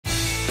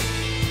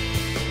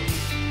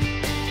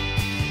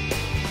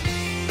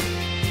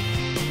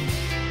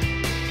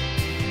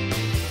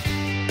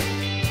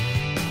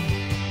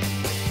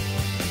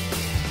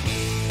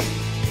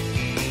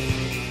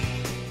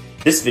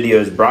This video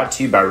is brought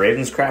to you by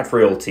Ravenscraft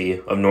Realty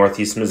of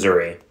Northeast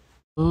Missouri.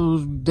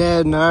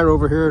 Dad and I are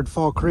over here at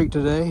Fall Creek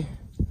today.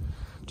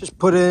 Just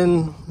put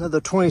in another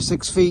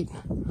 26 feet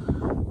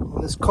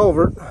on this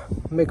culvert,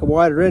 make a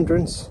wider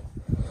entrance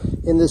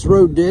in this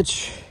road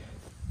ditch.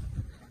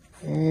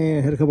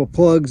 And had a couple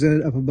plugs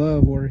in it up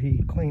above where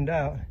he cleaned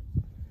out.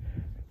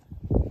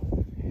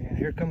 And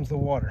here comes the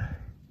water.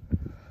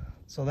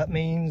 So that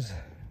means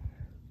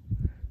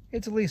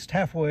it's at least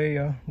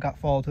halfway got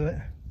fall to it.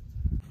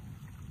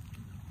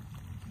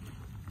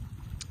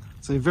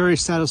 It's a very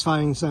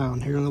satisfying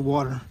sound here in the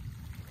water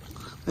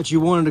that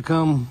you wanted to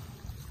come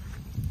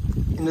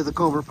into the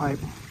culvert pipe.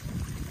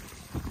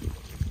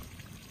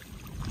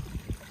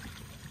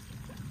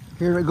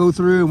 Hearing it go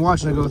through and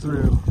watching it go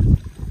through.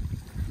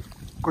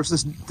 Of course,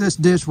 this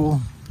ditch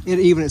will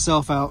even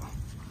itself out.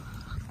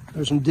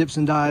 There's some dips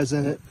and dives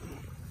in it.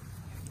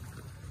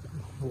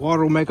 The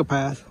water will make a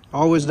path,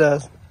 always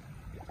does.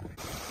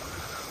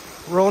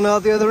 Rolling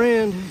out the other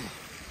end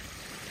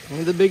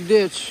into the big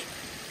ditch.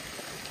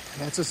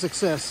 That's a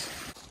success.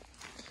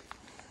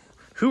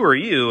 Who are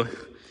you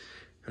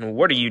and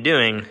what are you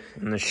doing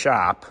in the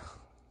shop?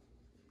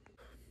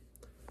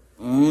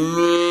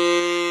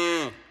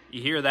 You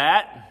hear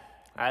that?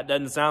 That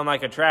doesn't sound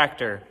like a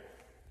tractor.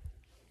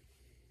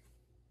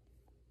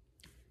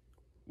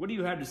 What do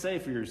you have to say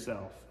for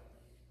yourself?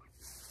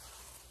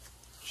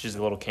 She's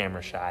a little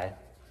camera shy,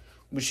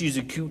 but she's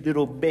a cute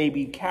little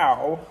baby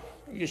cow.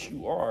 Yes,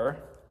 you are.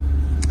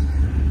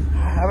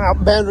 I'm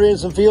out boundarying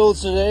some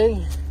fields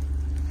today.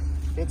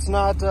 It's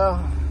not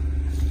dry.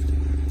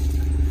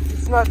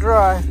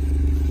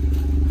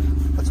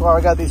 That's why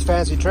I got these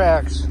fancy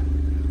tracks.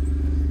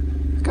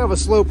 It's kind of a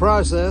slow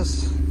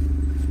process,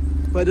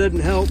 but it doesn't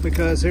help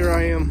because here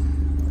I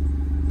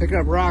am picking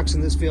up rocks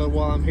in this field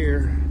while I'm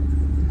here.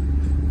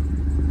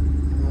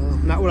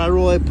 Not what I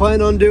really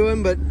planned on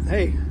doing, but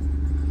hey,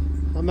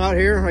 I'm out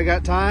here. I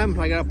got time.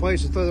 I got a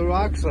place to throw the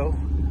rocks, so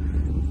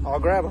I'll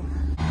grab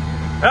them.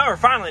 Well, we're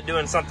finally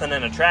doing something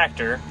in a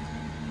tractor.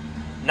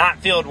 Not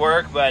field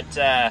work, but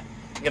I'm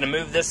gonna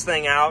move this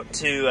thing out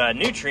to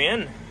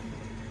Nutrien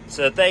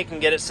so that they can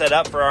get it set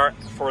up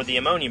for the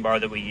ammonia bar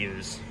that we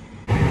use.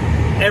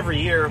 Every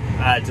year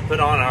to put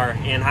on our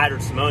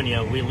anhydrous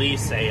ammonia, we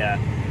lease a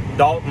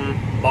Dalton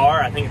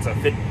bar. I think it's a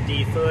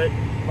 50-foot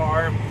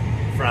bar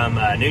from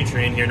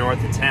Nutrien here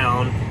north of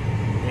town.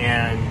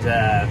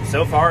 And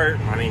so far,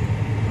 I mean,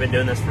 we've been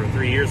doing this for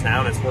 3 years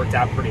now, and it's worked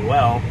out pretty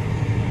well.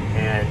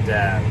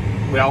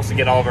 And we also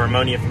get all of our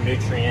ammonia from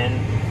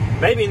Nutrien.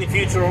 Maybe in the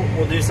future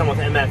we'll do some with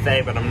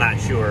MFA, but I'm not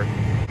sure.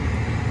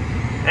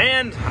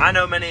 And I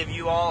know many of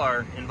you all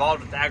are involved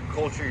with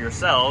agriculture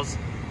yourselves,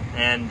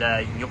 and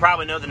you'll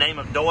probably know the name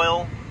of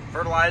Doyle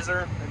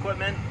Fertilizer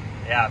Equipment.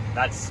 Yeah,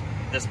 that's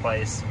this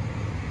place.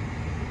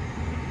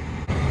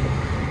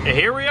 And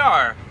here we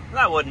are.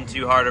 That wasn't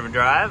too hard of a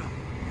drive.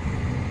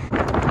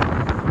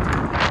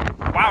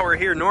 While we're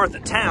here north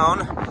of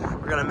town,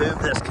 we're gonna move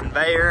this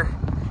conveyor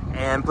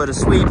and put a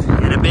sweep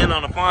in a bin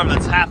on a farm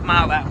that's half a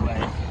mile that way.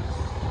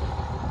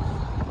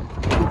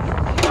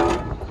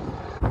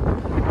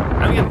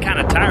 I'm getting kind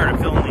of tired of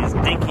filling these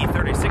dinky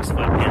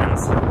 36-foot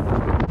pins.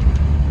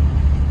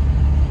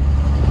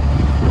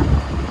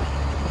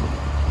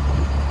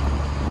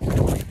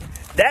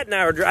 Dad and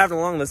I were driving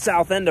along the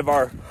south end of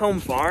our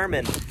home farm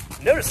and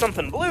noticed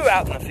something blue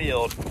out in the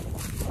field.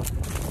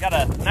 Got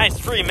a nice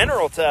free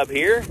mineral tub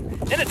here,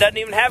 and it doesn't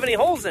even have any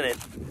holes in it.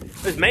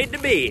 It was made to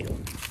be.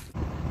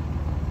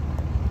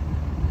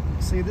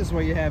 See, this is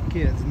where you have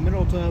kids.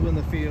 Mineral tub in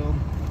the field.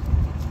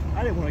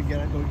 I didn't want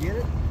to go get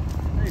it.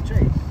 Hey,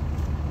 Chase.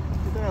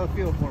 Out of the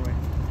field for me.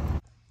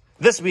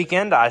 This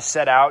weekend I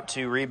set out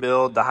to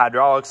rebuild the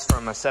hydraulics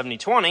from a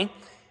 7020.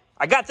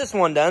 I got this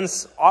one done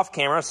off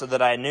camera so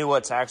that I knew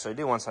what to actually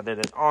do once I did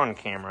it on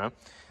camera.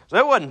 So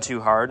it wasn't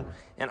too hard,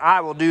 and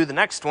I will do the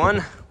next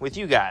one with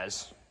you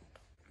guys.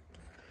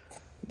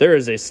 There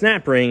is a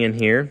snap ring in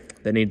here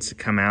that needs to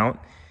come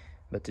out,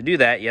 but to do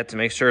that you have to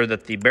make sure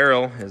that the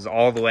barrel is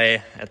all the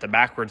way at the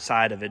backward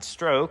side of its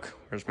stroke.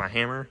 Where's my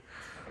hammer?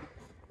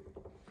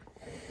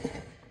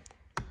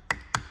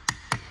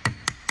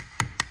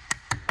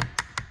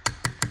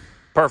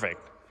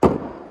 Perfect.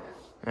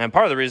 And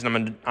part of the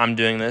reason I'm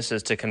doing this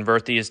is to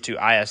convert these to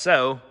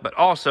ISO, but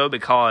also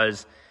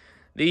because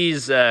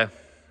these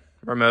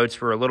remotes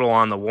were a little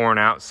on the worn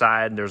out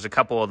side. There's a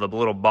couple of the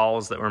little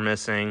balls that were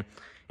missing,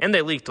 and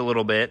they leaked a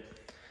little bit.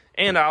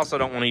 And I also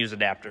don't want to use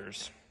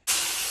adapters.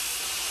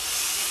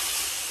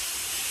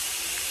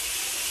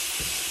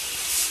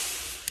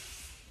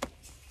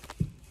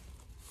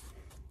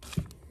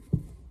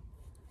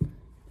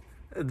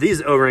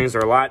 These O-rings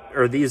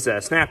are these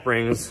snap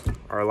rings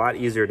are a lot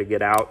easier to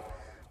get out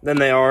than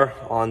they are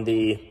on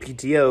the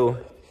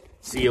PTO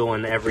seal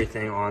and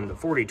everything on the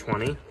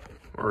 4020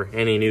 or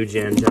any new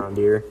gen John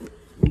Deere.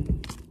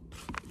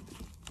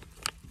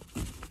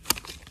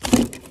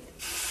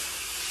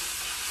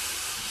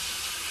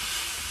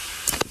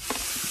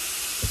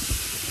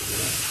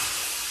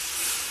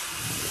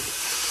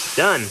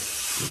 Done.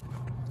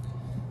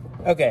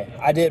 Okay,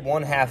 I did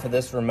one half of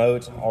this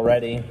remote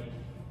already.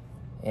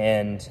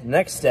 And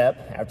next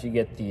step, after you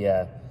get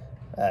the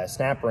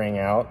snap ring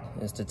out,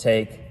 is to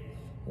take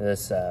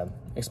this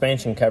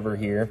expansion cover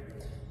here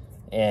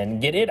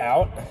and get it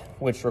out,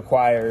 which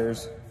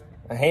requires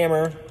a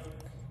hammer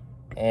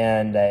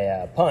and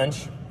a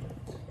punch.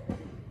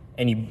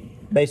 And you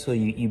basically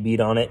you beat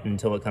on it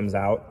until it comes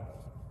out.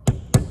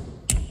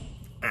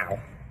 Ow.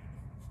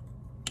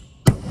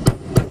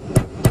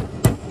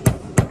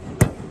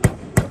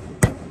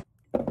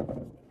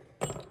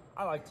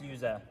 I like to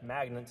use a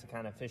magnet to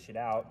kind of fish it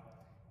out,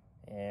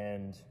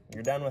 and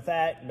you're done with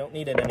that. You don't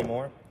need it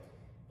anymore.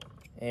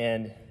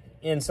 And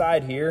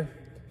inside here,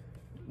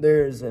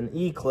 there's an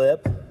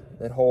E-clip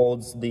that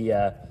holds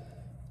the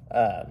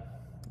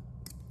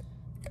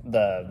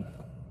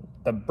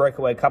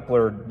breakaway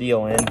coupler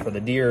deal in for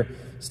the deer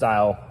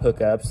style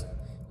hookups.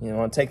 You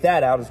want to take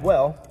that out as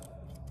well.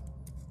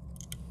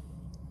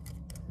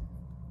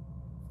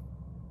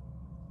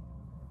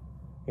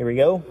 Here we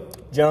go.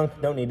 Junk,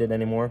 don't need it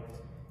anymore.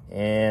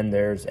 And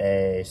there's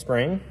a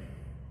spring.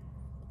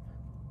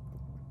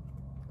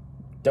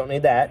 Don't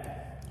need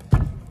that.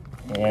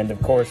 And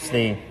of course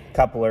the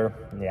coupler,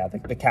 yeah,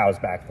 the cow's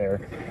back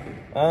there.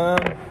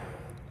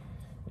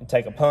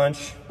 Take a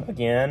punch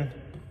again,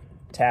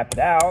 tap it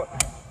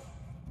out.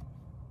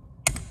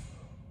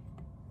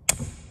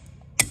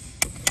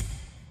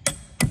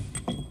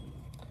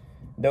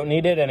 Don't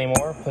need it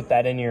anymore. Put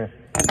that in your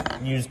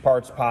used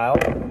parts pile.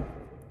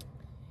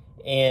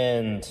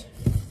 And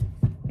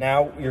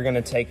now you're going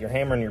to take your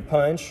hammer and your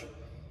punch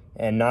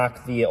and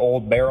knock the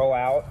old barrel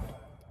out.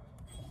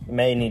 You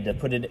may need to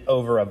put it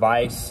over a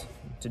vise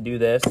to do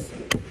this.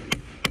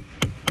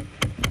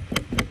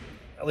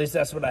 At least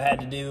that's what I had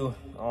to do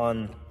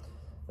on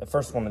the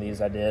first one of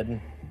these I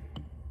did.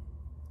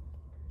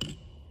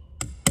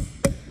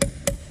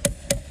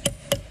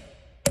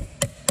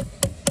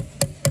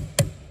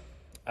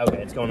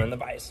 Okay, it's going in the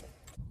vise.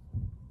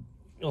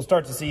 You'll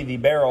start to see the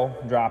barrel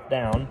drop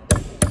down.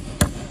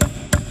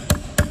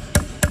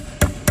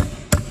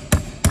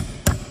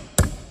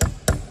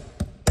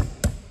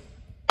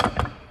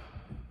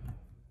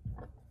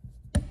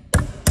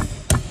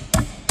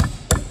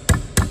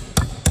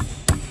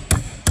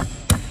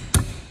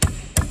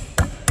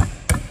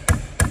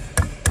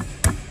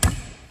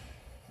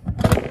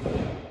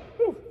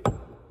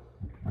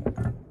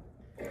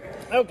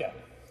 Okay,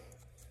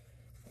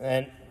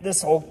 and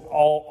this whole,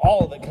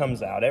 all of it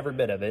comes out, every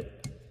bit of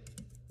it.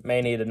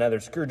 May need another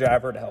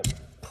screwdriver to help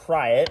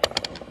pry it.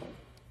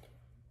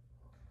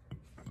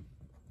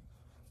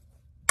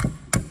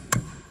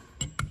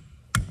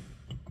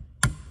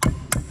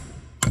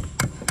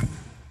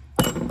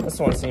 This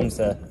one seems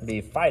to be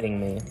fighting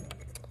me.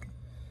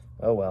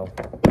 Oh well.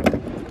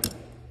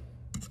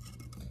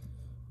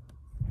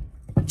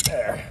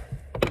 There.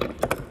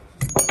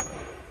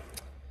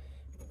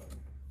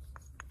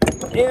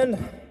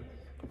 And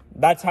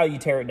that's how you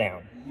tear it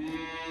down.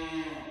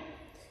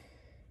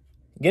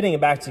 Getting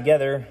it back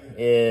together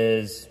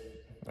is,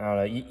 I don't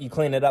know, you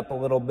clean it up a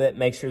little bit,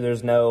 make sure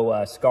there's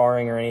no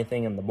scarring or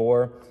anything in the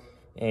bore,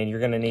 and you're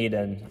going to need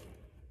a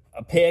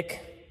pick.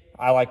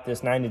 I like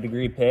this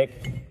 90-degree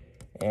pick,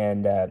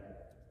 and I'm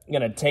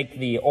going to take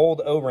the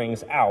old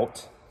O-rings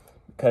out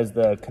because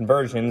the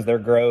conversions, they're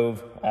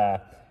Grove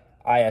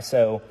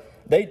ISO.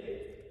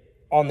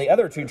 On the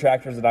other two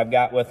tractors that I've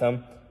got with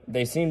them,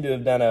 they seem to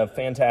have done a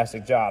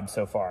fantastic job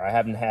so far. I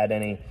haven't had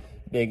any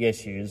big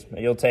issues.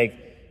 You'll take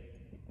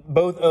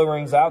both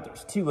O-rings out.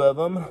 There's two of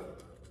them.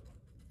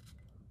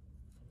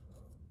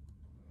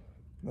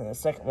 And the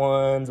second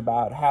one's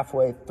about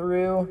halfway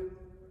through.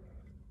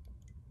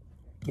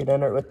 Get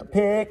under it with the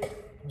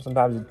pick.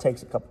 Sometimes it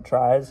takes a couple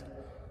tries.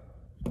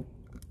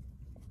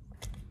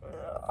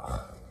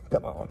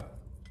 Come on.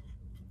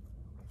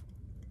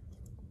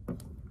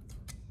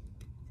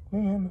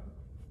 Man.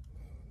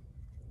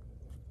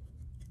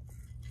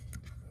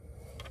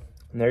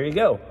 And there you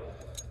go.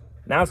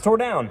 Now it's tore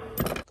down.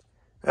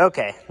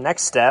 Okay,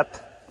 next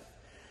step,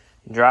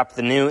 drop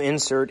the new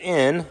insert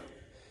in.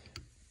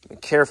 Be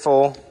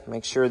careful,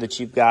 make sure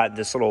that you've got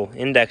this little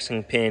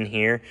indexing pin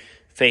here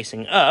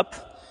facing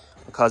up,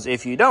 because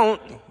if you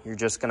don't, you're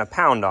just going to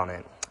pound on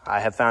it. I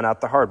have found out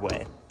the hard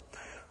way.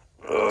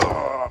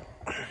 Ugh.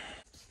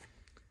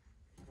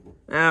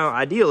 Now,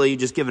 ideally, you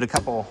just give it a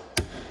couple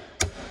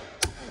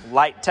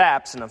light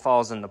taps and it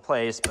falls into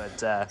place,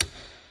 but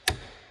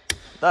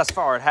thus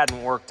far, it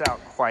hadn't worked out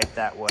quite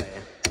that way.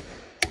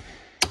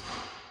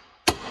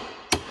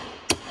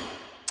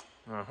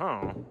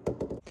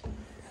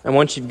 And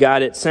once you've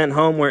got it sent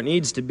home where it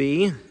needs to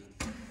be,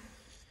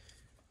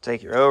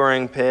 take your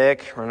O-ring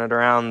pick, run it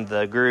around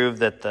the groove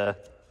that the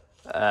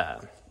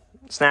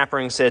snap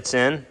ring sits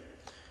in.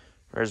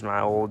 Where's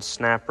my old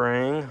snap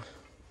ring?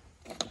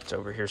 It's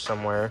over here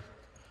somewhere.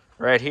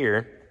 Right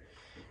here.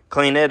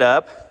 Clean it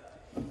up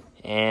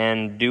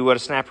and do what a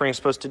snap ring is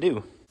supposed to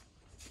do.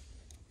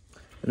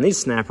 And these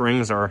snap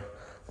rings are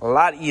a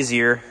lot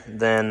easier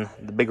than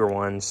the bigger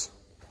ones.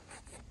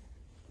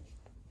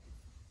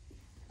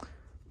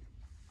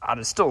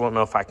 I still don't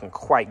know if I can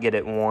quite get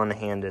it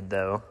one-handed,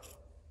 though.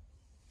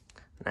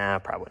 Nah,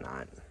 probably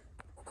not.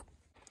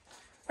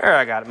 There,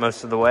 I got it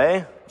most of the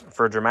way.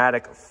 For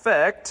dramatic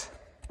effect,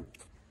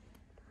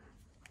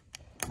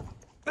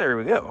 there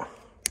we go.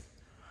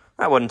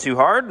 That wasn't too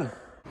hard.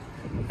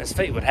 As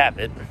fate would have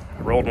it,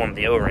 I rolled one of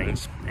the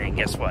O-rings, and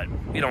guess what?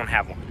 We don't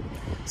have one.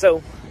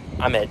 So,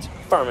 I'm at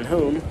Farm and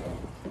Home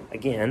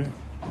again.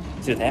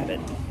 See what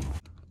happened.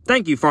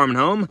 Thank you, Farm and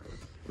Home.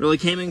 Really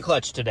came in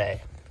clutch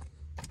today.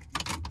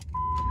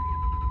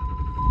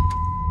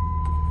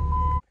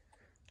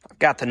 I've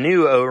got the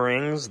new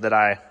O-rings that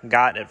I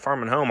got at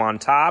Farm and Home on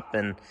top,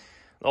 and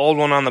the old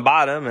one on the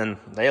bottom, and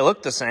they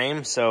look the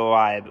same, so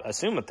I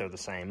assume that they're the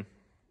same.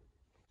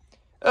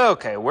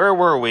 Okay, where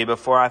were we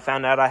before I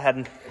found out I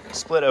had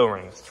split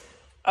O-rings?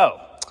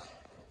 Oh,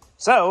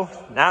 so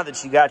now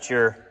that you got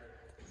your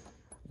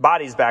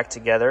bodies back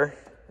together,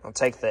 I'll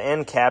take the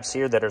end caps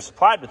here that are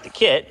supplied with the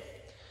kit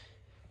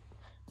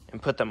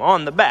and put them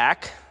on the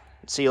back,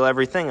 seal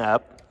everything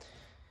up,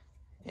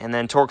 and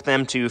then torque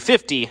them to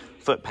 50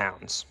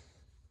 foot-pounds.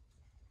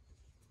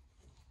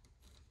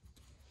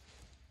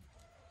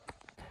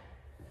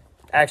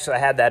 Actually, I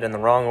had that in the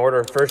wrong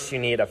order. First, you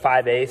need a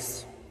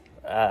 5/8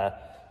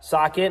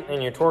 socket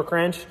in your torque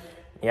wrench.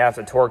 You have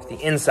to torque the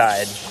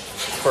inside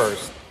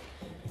first.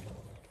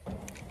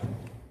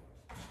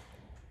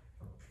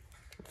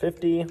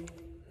 50,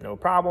 no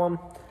problem.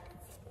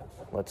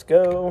 Let's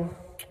go.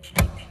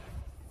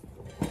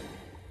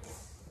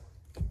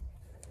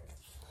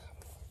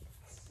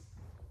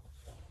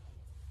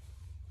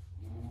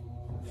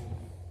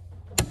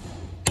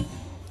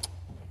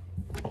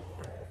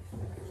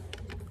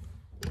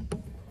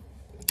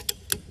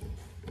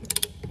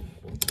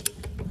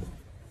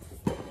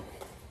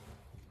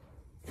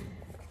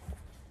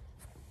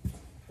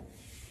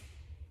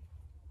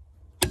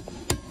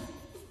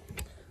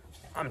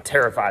 I'm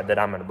terrified that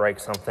I'm going to break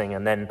something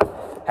and then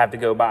have to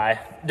go buy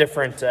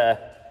different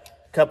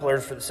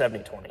couplers for the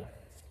 7020,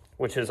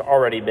 which has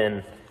already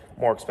been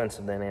more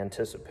expensive than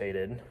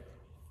anticipated.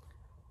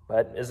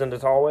 But isn't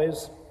it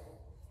always?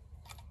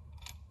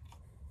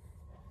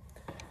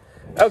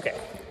 Okay,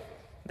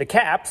 the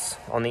caps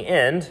on the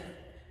end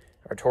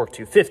are torqued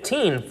to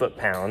 15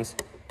 foot-pounds,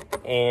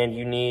 and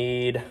you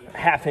need a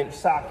 1/2-inch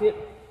socket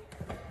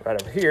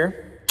right over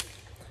here.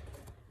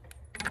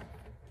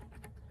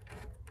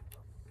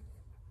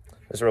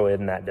 This really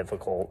isn't that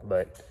difficult,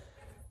 but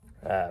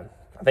I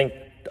think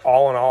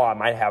all in all, I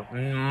might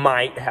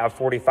have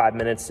 45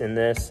 minutes in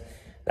this.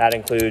 That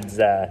includes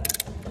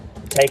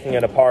taking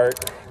it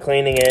apart,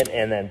 cleaning it,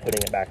 and then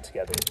putting it back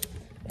together.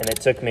 And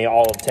it took me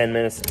all of 10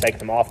 minutes to take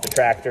them off the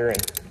tractor,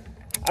 and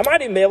I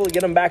might even be able to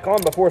get them back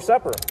on before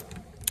supper.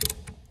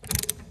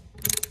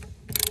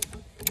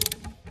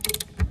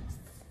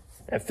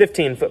 And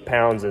 15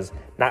 foot-pounds is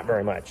not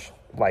very much,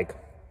 like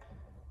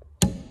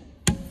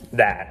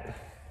that.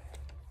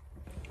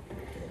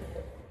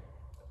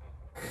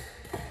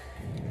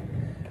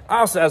 I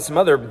also have some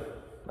other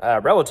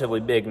relatively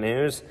big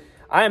news.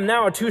 I am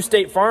now a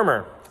 2-state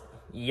farmer.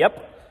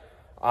 Yep.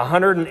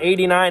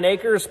 189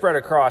 acres spread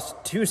across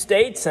 2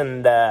 states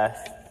and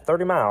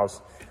 30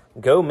 miles.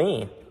 Go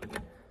me.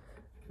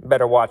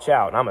 Better watch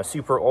out. I'm a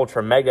super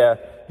ultra mega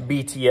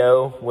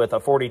BTO with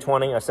a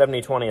 4020, a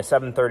 7020, a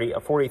 730,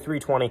 a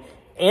 4320,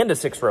 and a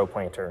 6-row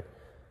planter.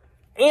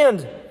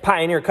 And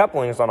Pioneer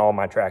couplings on all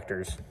my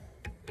tractors.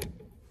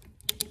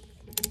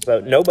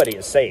 So nobody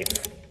is safe.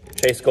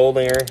 Chase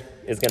Goldinger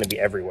is going to be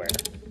everywhere.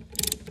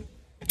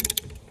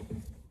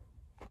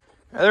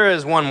 There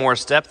is one more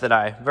step that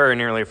I very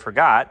nearly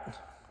forgot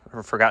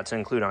to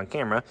include on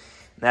camera.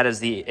 And that is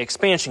the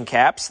expansion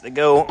caps that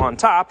go on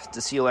top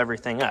to seal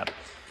everything up.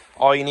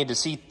 All you need to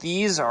seat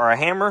these are a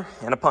hammer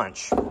and a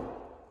punch.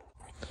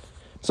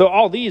 So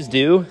all these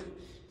do,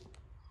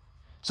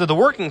 so the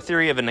working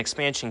theory of an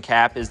expansion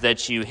cap is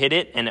that you hit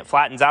it and it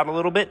flattens out a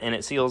little bit and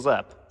it seals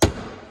up.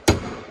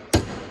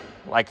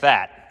 Like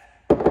that.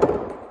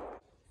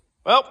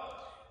 Well,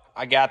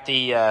 I got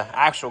the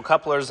actual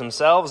couplers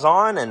themselves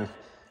on and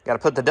got to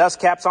put the dust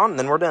caps on and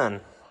then we're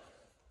done.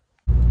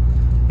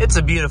 It's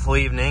a beautiful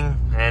evening,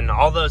 and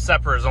although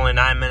supper is only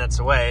 9 minutes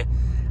away,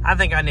 I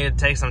think I need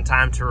to take some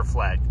time to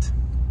reflect.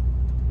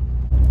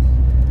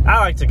 I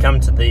like to come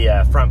to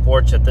the front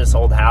porch at this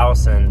old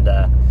house and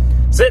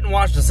sit and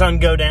watch the sun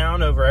go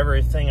down over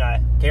everything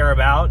I care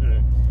about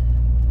and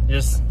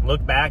just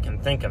look back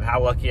and think of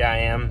how lucky I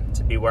am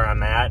to be where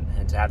I'm at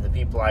and to have the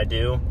people I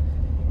do.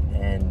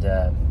 And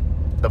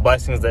the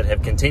blessings that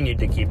have continued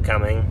to keep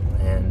coming,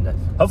 and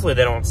hopefully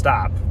they don't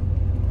stop.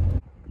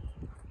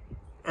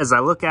 As I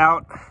look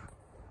out,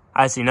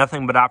 I see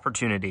nothing but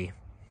opportunity.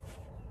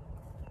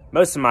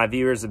 Most of my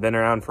viewers have been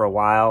around for a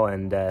while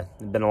and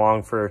been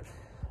along for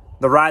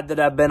the ride that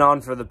I've been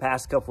on for the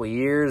past couple of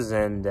years,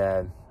 and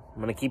I'm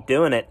going to keep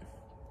doing it.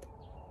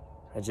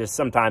 I just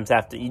sometimes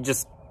have to, you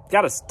just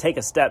got to take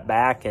a step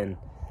back and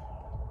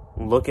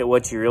look at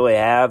what you really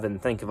have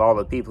and think of all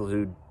the people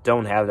who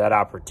don't have that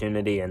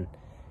opportunity, and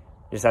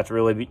you just have to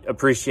really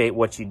appreciate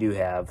what you do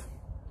have,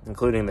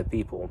 including the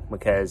people,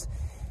 because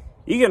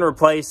You can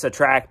replace a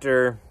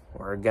tractor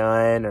or a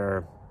gun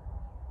or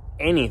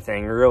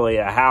anything, really,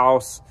 a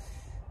house,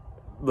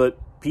 but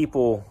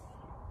people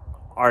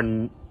are,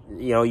 you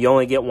know, you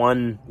only get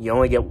one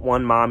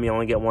mom, you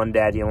only get one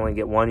dad, you only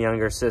get one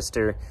younger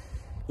sister,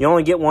 you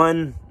only get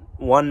one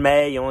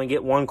May, you only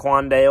get one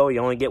Quandale, you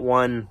only get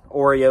one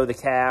Oreo the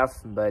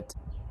calf. But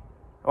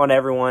I want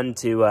everyone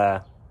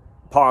to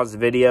pause the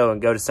video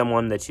and go to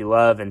someone that you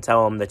love and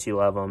tell them that you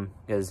love them,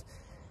 because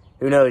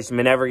who knows, you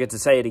may never get to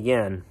say it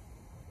again.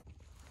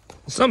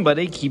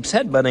 Somebody keeps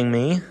headbutting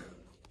me.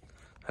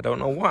 I don't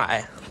know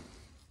why.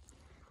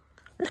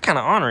 You're kind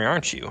of ornery,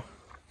 aren't you?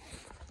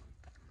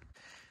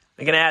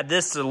 I'm going to add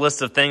this to the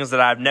list of things that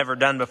I've never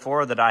done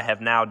before that I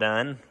have now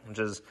done, which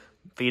is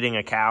feeding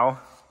a cow.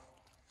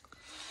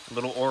 A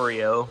little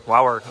Oreo,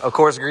 while we're, of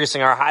course,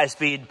 greasing our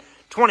high-speed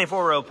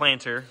 24-row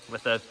planter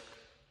with a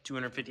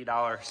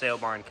 $250 sale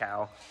barn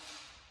cow.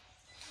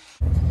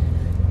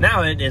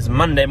 Now it is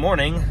Monday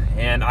morning,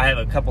 and I have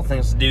a couple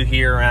things to do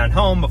here around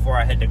home before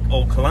I head to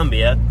Old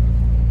Columbia.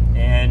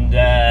 And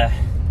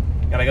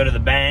gotta go to the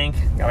bank,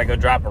 gotta go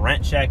drop a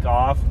rent check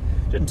off.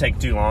 Shouldn't take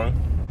too long.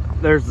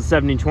 There's the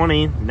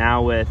 7020,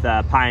 now with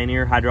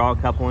Pioneer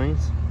hydraulic couplings.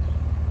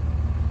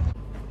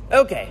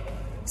 Okay,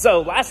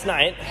 so last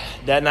night,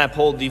 Dad and I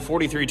pulled the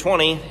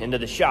 4320 into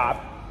the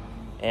shop,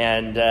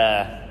 and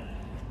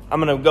I'm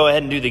gonna go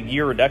ahead and do the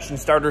gear reduction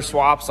starter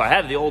swap. So I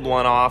have the old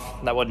one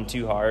off, that wasn't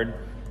too hard.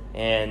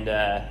 And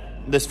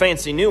this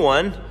fancy new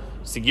one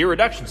is the gear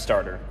reduction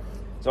starter.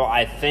 So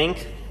I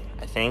think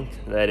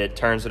that it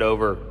turns it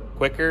over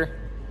quicker.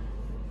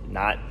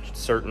 Not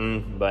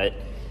certain, but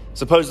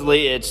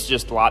supposedly it's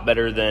just a lot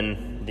better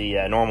than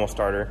the normal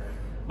starter.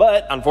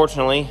 But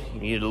unfortunately, you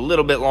need a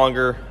little bit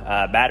longer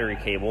battery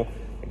cable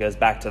that goes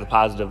back to the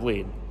positive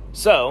lead.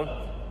 So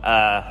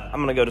I'm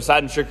gonna go to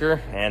Side &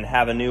 Stricker and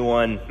have a new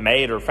one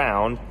made or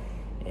found,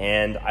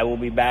 and I will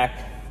be back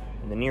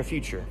in the near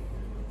future.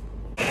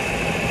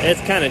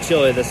 It's kind of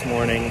chilly this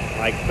morning,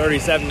 like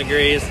 37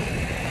 degrees.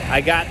 I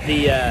got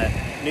the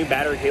new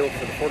battery cable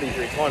for the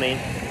 4320,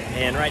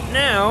 and right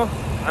now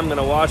I'm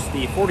gonna wash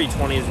the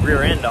 4020's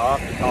rear end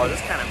off because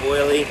it's kind of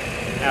oily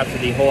after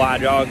the whole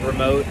hydraulic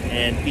remote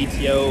and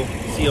PTO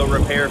seal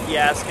repair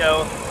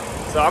fiasco.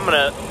 So I'm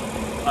gonna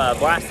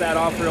blast that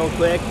off real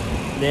quick.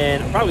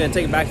 Then I'm probably gonna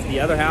take it back to the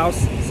other house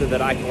so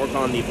that I can work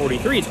on the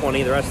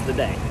 4320 the rest of the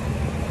day.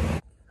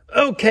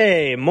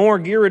 Okay, more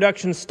gear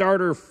reduction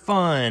starter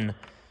fun.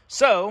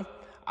 So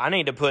I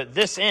need to put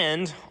this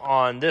end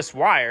on this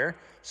wire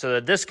so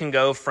that this can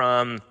go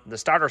from the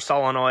starter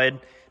solenoid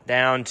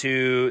down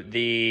to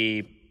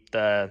the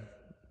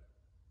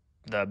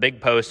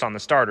big post on the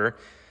starter,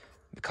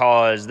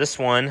 because this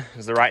one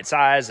is the right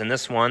size and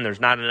this one,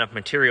 there's not enough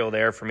material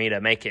there for me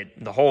to make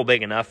it the hole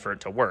big enough for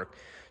it to work.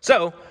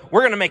 So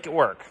we're gonna make it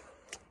work,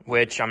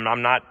 which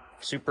I'm not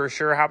super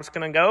sure how it's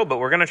gonna go, but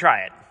we're gonna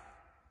try it.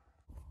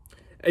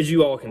 As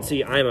you all can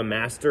see, I'm a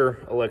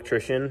master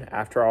electrician.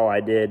 After all, I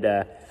did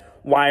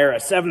wire a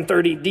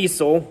 730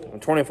 diesel,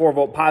 24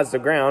 volt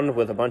positive ground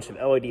with a bunch of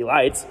LED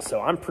lights, so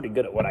I'm pretty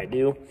good at what I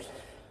do.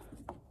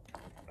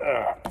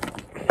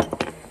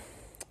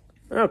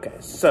 Okay,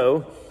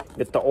 so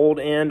get the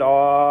old end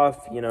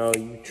off, you know,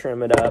 you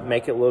trim it up,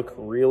 make it look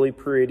really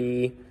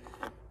pretty,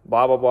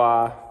 blah, blah,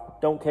 blah.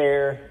 Don't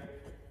care.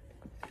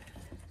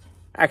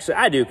 Actually,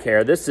 I do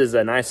care. This is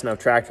a nice enough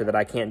tractor that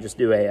I can't just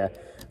do a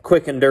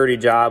quick and dirty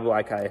job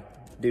like I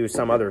do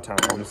some other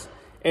times.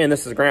 And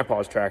this is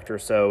Grandpa's tractor,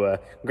 so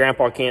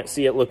Grandpa can't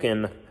see it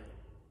looking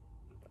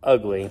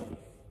ugly.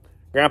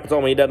 Grandpa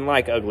told me he doesn't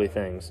like ugly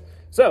things.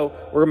 So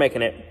we're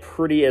making it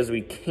pretty as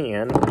we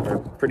can, or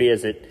pretty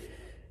as it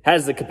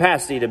has the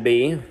capacity to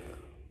be. It'll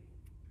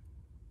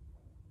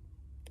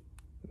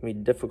be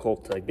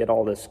difficult to get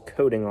all this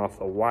coating off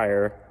the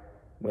wire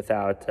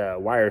without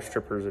wire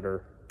strippers that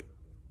are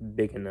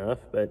big enough,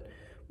 but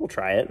we'll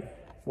try it.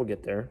 We'll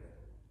get there.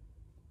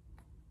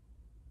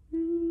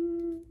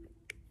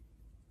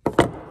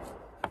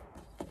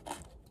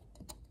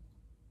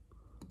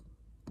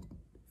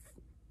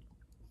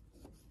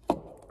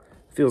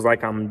 Feels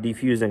like I'm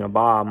defusing a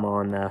bomb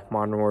on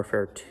Modern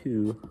Warfare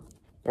 2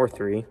 or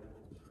 3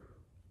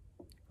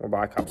 or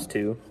Black Ops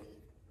 2.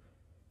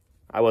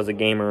 I was a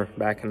gamer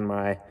back in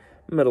my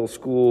middle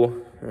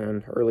school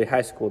and early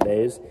high school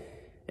days,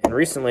 and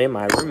recently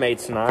my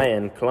roommates and I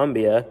in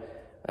Columbia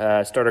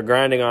started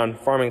grinding on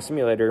Farming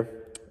Simulator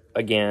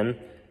again.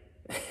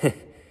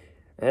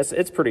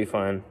 It's pretty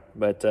fun,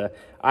 but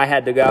I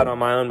had to go out on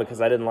my own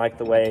because I didn't like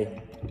the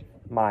way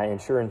my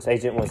insurance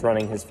agent was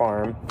running his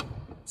farm.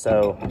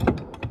 So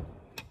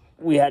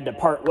we had to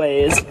part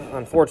ways,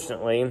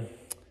 unfortunately.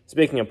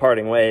 Speaking of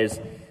parting ways,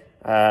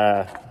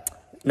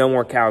 no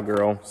more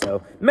cowgirl.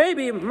 So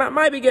maybe,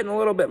 might be getting a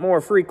little bit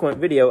more frequent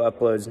video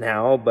uploads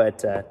now,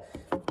 but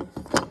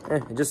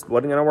it just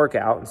wasn't going to work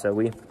out, and so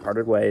we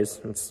parted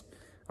ways. I'm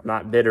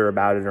not bitter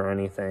about it or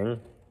anything.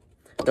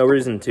 No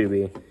reason to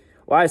be.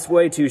 Life's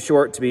way too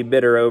short to be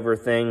bitter over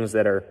things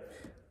that are,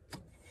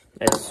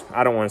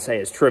 I don't want to say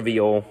as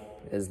trivial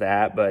as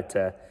that, but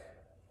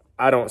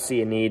I don't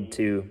see a need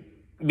to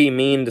be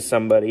mean to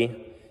somebody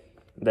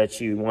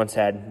that you once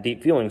had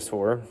deep feelings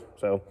for,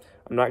 so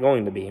I'm not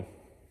going to be.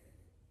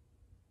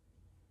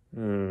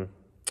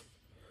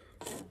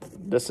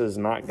 This is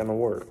not going to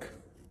work.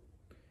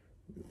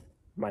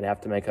 Might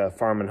have to make a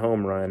farm and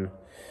home run.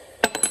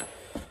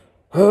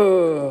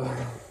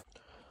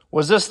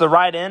 Was this the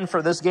right end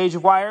for this gauge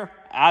of wire?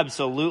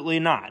 Absolutely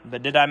not.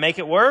 But did I make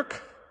it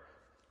work?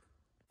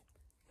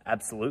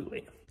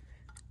 Absolutely.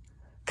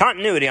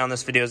 Continuity on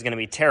this video is going to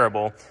be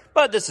terrible,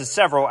 but this is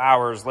several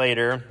hours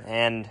later,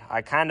 and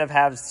I kind of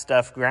have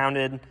stuff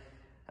grounded.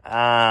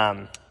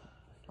 I'm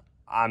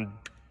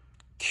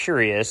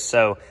curious,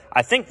 so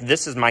I think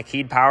this is my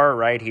keyed power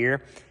right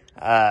here.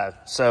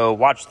 So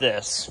watch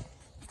this.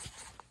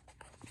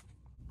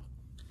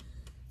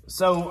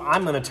 So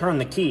I'm going to turn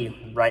the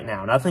key right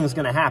now. Nothing's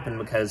going to happen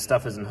because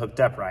stuff isn't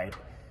hooked up right.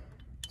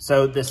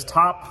 So this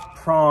top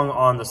prong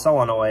on the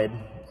solenoid,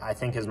 I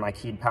think, is my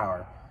keyed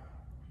power.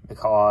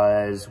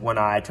 Because when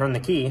I turn the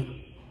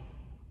key,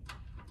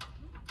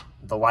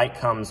 the light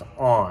comes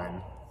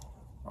on.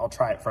 I'll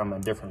try it from a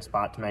different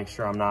spot to make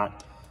sure I'm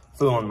not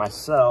fooling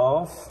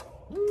myself.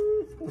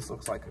 This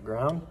looks like a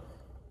ground.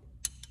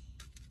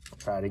 I'll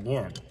try it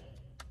again.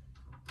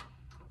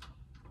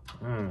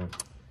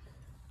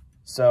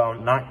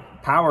 So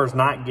power's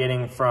not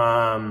getting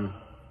from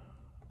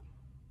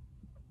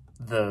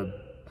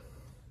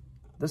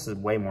this is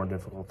way more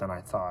difficult than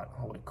I thought.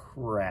 Holy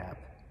crap.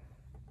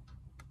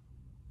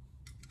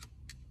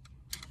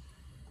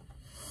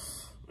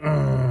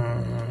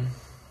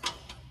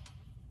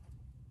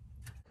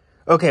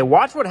 Okay,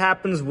 watch what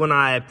happens when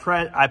I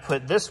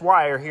put this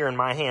wire here in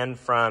my hand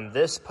from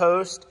this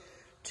post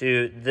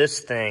to this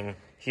thing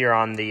here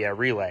on the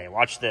relay.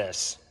 Watch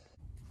this.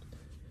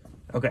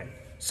 Okay,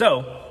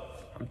 so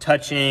I'm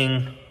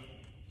touching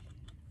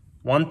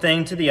one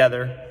thing to the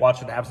other.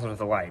 Watch what happens with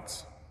the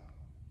lights.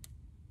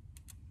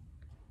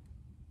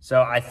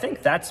 So I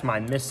think that's my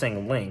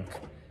missing link.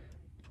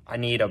 I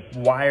need a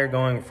wire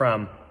going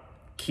from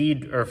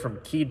keyed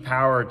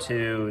power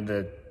to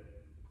the,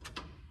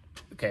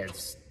 okay,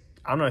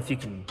 I don't know if you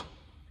can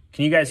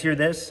you guys hear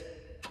this?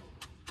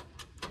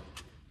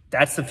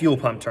 That's the fuel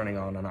pump turning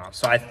on and off.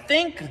 So I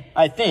think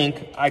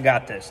I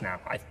got this now,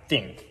 I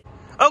think.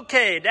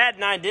 Okay, Dad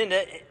and I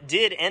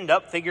did end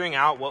up figuring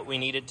out what we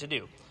needed to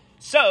do.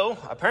 So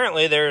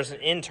apparently there's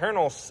an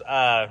internal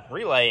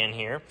relay in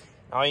here.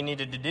 All you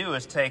needed to do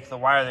is take the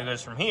wire that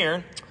goes from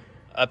here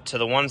up to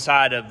the one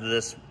side of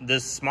this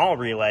small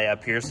relay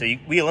up here. So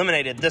we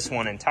eliminated this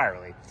one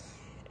entirely.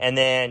 And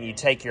then you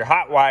take your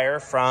hot wire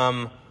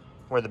from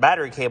where the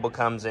battery cable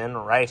comes in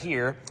right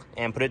here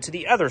and put it to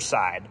the other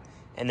side.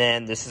 And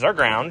then this is our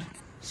ground.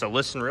 So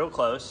listen real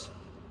close.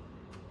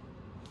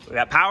 We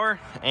got power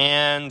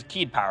and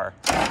keyed power.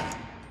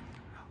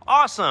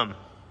 Awesome.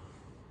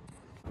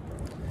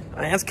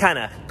 It's kind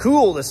of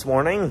cool this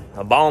morning,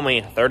 a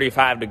balmy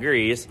 35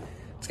 degrees.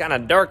 It's kind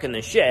of dark in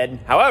the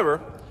shed.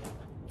 However,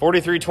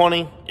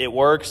 4320, it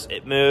works,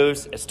 it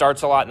moves, it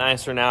starts a lot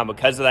nicer now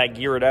because of that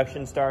gear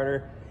reduction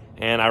starter.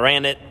 And I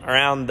ran it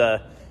around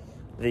the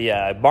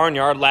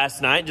barnyard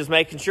last night, just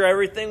making sure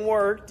everything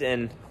worked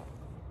and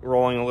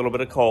rolling a little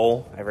bit of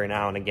coal every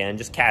now and again,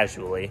 just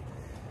casually.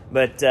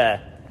 But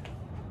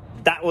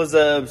that was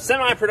a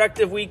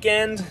semi-productive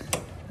weekend,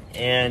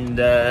 and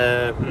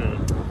I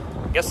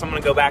guess I'm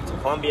gonna go back to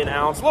Columbia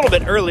now. It's a little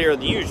bit earlier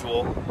than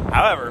usual.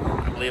 However,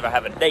 I believe I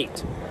have a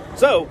date.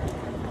 So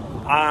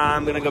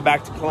I'm gonna go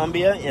back to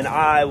Columbia, and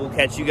I will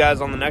catch you guys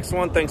on the next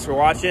one. Thanks for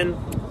watching.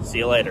 See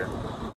you later.